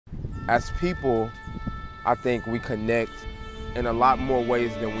As people, I think we connect in a lot more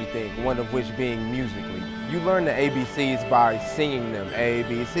ways than we think, one of which being musically. You learn the ABCs by singing them, A,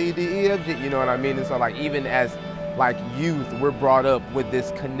 B, C, D, E, F, G, you know what I mean? And so like even as like youth, we're brought up with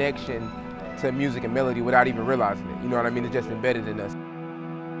this connection to music and melody without even realizing it, you know what I mean? It's just embedded in us.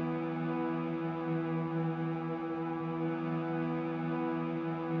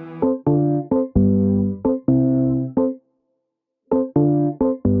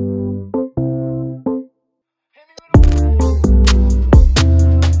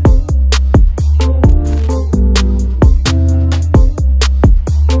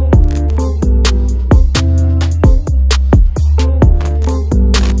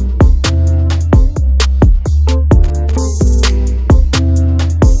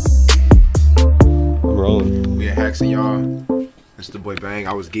 Y'all, it's the boy Bang.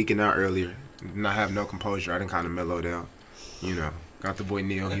 I was geeking out earlier. Did not have no composure. I didn't kind of mellow down. You know, got the boy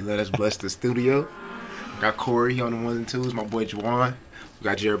Neil. He let us bless the studio. Got Corey. He on the ones and twos. My boy Juwan. We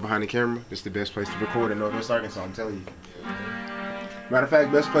got Jerad behind the camera. This is the best place to record in Northwest Arkansas. I'm telling you. Matter of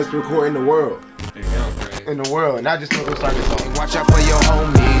fact, best place to record in the world. In the world, not just Northwest Arkansas. Watch out for your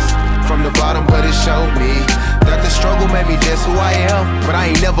homies. From the bottom, but it showed me that the struggle made me just who I am. But I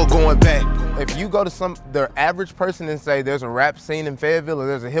ain't never going back. If you go to the average person and say there's a rap scene in Fayetteville or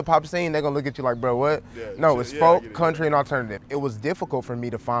there's a hip hop scene, they're gonna look at you like, bro, what? Yeah, no, it's folk, country, and alternative. It was difficult for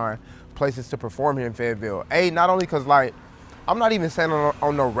me to find places to perform here in Fayetteville. Not only because like, I'm not even saying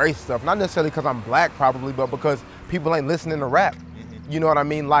on no race stuff, not necessarily because I'm black probably, but because people ain't listening to rap. You know what I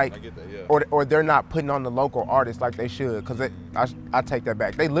mean? Like, I get that, yeah. or they're not putting on the local artists like they should, because I take that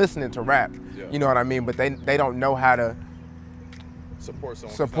back. They listening to rap, you know what I mean? But they don't know how to support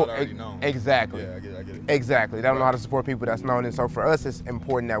someone that's not already known. Exactly. Yeah, I get it. Exactly. They don't know how to support people that's known. And so for us, it's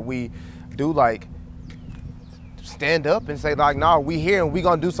important that we do like stand up and say like, nah, we here and we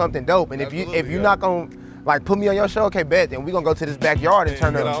gonna do something dope. And if you're not gonna like put me on your show, okay, bet, then we gonna go to this backyard and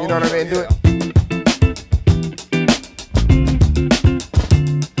turn up. You know what I mean? Do it.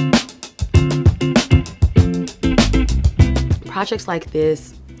 Projects like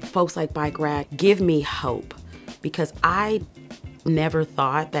this, folks like Bike Rack, give me hope, because I never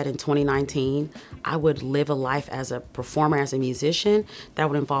thought that in 2019 I would live a life as a performer, as a musician, that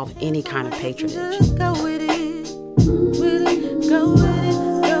would involve any kind of patronage. Go with it, with it, go with it,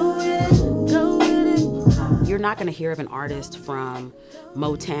 go with it, go with it. You're not gonna hear of an artist from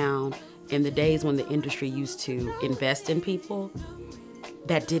Motown in the days when the industry used to invest in people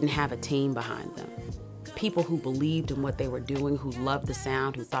that didn't have a team behind them. People who believed in what they were doing, who loved the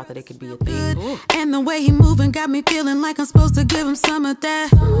sound, who thought that it could be a thing. Ooh. And the way he moving got me feeling like I'm supposed to give him some of that.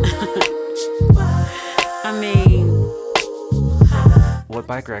 I mean, what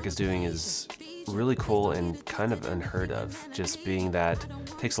Bike Rack is doing is really cool and kind of unheard of, just being that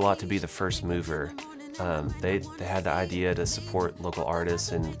it takes a lot to be the first mover. They had the idea to support local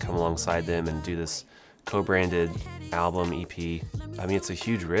artists and come alongside them and do this co-branded album, EP. I mean, it's a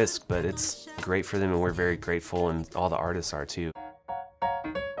huge risk, but it's great for them and we're very grateful, and all the artists are too.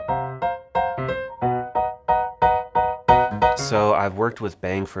 So I've worked with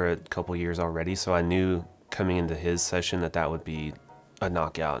Bang for a couple years already, so I knew coming into his session that would be a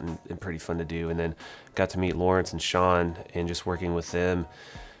knockout and pretty fun to do. And then got to meet Lawrence and Sean, and just working with them,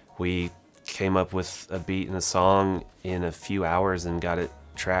 we came up with a beat and a song in a few hours and got it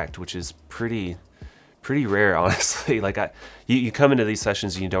tracked, which is pretty rare, honestly. Like you come into these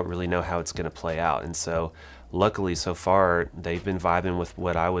sessions and you don't really know how it's gonna play out. And so luckily so far, they've been vibing with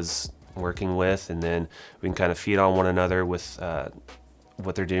what I was working with, and then we can kind of feed on one another with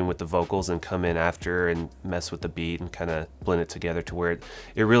what they're doing with the vocals and come in after and mess with the beat and kind of blend it together to where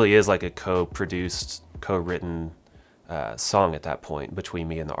it really is like a co-produced, co-written song at that point between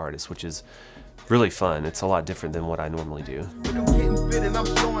me and the artist, which is really fun. It's a lot different than what I normally do. I'm getting fit and I'm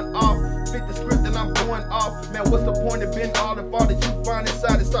showing off. Fit the script and I'm going off. Man, what's the point of being all the fall that you find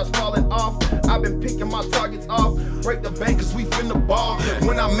inside it starts falling off? I've been picking my targets off. Break the bank cause we finna ball.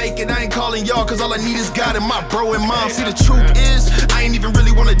 When I make it, I ain't calling y'all cause all I need is God and my bro and mom. See, the truth is, I ain't even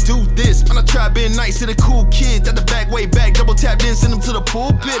really wanna do this. Man, I try being nice to the cool kids at the back, way back, double tap, then send them to the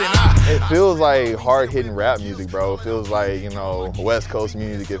pulpit. And it feels like hard-hitting rap music, bro. It feels like, you know, West Coast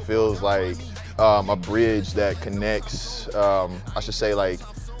music. It feels like a bridge that connects, I should say, like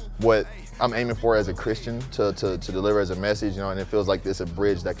what I'm aiming for as a Christian to deliver as a message, you know, and it feels like it's a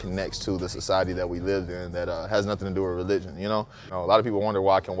bridge that connects to the society that we live in that has nothing to do with religion, you know? A lot of people wonder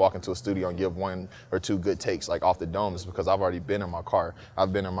why I can walk into a studio and give 1 or 2 good takes like off the dome. It's because I've already been in my car,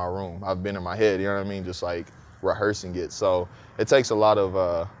 I've been in my room, I've been in my head, you know what I mean? Just like rehearsing it. So it takes a lot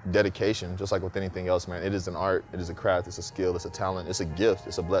of dedication, just like with anything else, man. It is an art, it is a craft, it's a skill, it's a talent, it's a gift,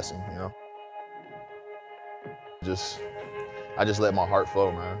 it's a blessing, you know? I just let my heart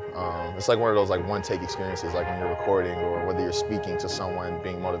flow, man. It's like one of those like one-take experiences, like when you're recording or whether you're speaking to someone,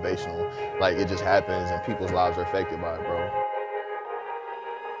 being motivational. Like it just happens and people's lives are affected by it, bro.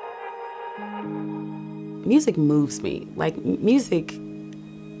 Music moves me. Like music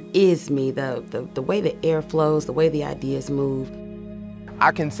is me. The way the air flows, the way the ideas move.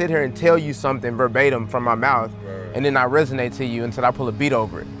 I can sit here and tell you something verbatim from my mouth, and then I resonate to you until I pull a beat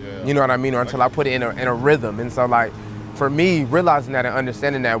over it. Yeah. You know what I mean? Or until I put it in a rhythm. And so like, for me, realizing that and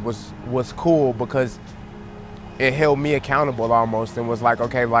understanding that was cool because it held me accountable almost and was like,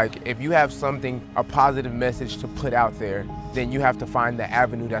 okay, like if you have something, a positive message to put out there, then you have to find the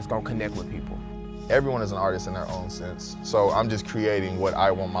avenue that's gonna connect with people. Everyone is an artist in their own sense. So I'm just creating what I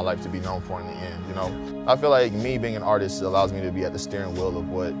want my life to be known for in the end, you know? I feel like me being an artist allows me to be at the steering wheel of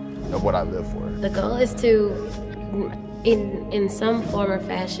what I live for. The goal is to, in some form or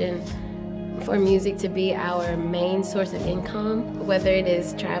fashion, for music to be our main source of income, whether it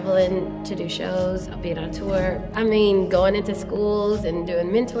is traveling to do shows, being on tour. I mean, going into schools and doing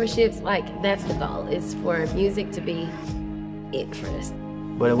mentorships, like that's the goal, is for music to be it for us.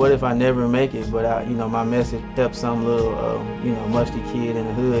 But what if I never make it, but you know, my message helps some little, you know, musty kid in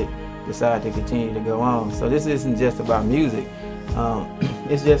the hood decide to continue to go on. So this isn't just about music.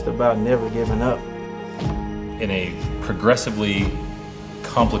 It's just about never giving up. In a progressively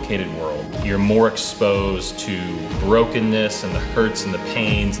complicated world, you're more exposed to brokenness and the hurts and the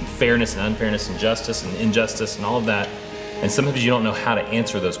pains and fairness and unfairness and justice and injustice and all of that. And sometimes you don't know how to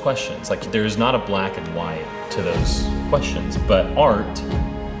answer those questions. Like there's not a black and white to those questions, but art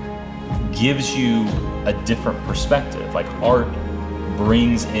gives you a different perspective. Like art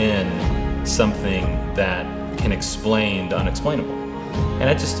brings in something that can explain the unexplainable. And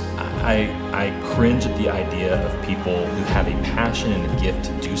I cringe at the idea of people who have a passion and a gift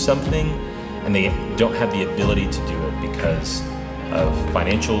to do something and they don't have the ability to do it because of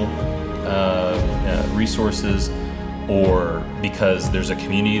financial resources or because there's a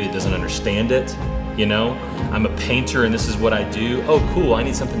community that doesn't understand it. You know, I'm a painter and this is what I do. Oh, cool, I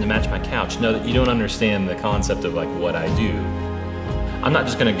need something to match my couch. No, you don't understand the concept of like what I do. I'm not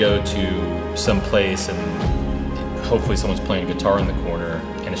just gonna go to some place and hopefully someone's playing guitar in the corner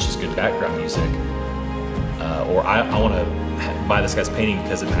and it's just good background music. Or I wanna buy this guy's painting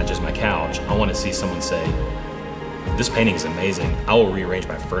because it matches my couch. I wanna see someone say, this painting is amazing. I will rearrange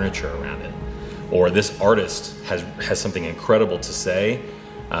my furniture around it. Or this artist has something incredible to say.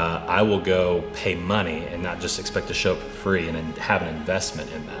 I will go pay money and not just expect to show up for free and have an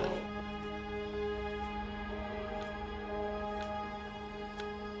investment in that.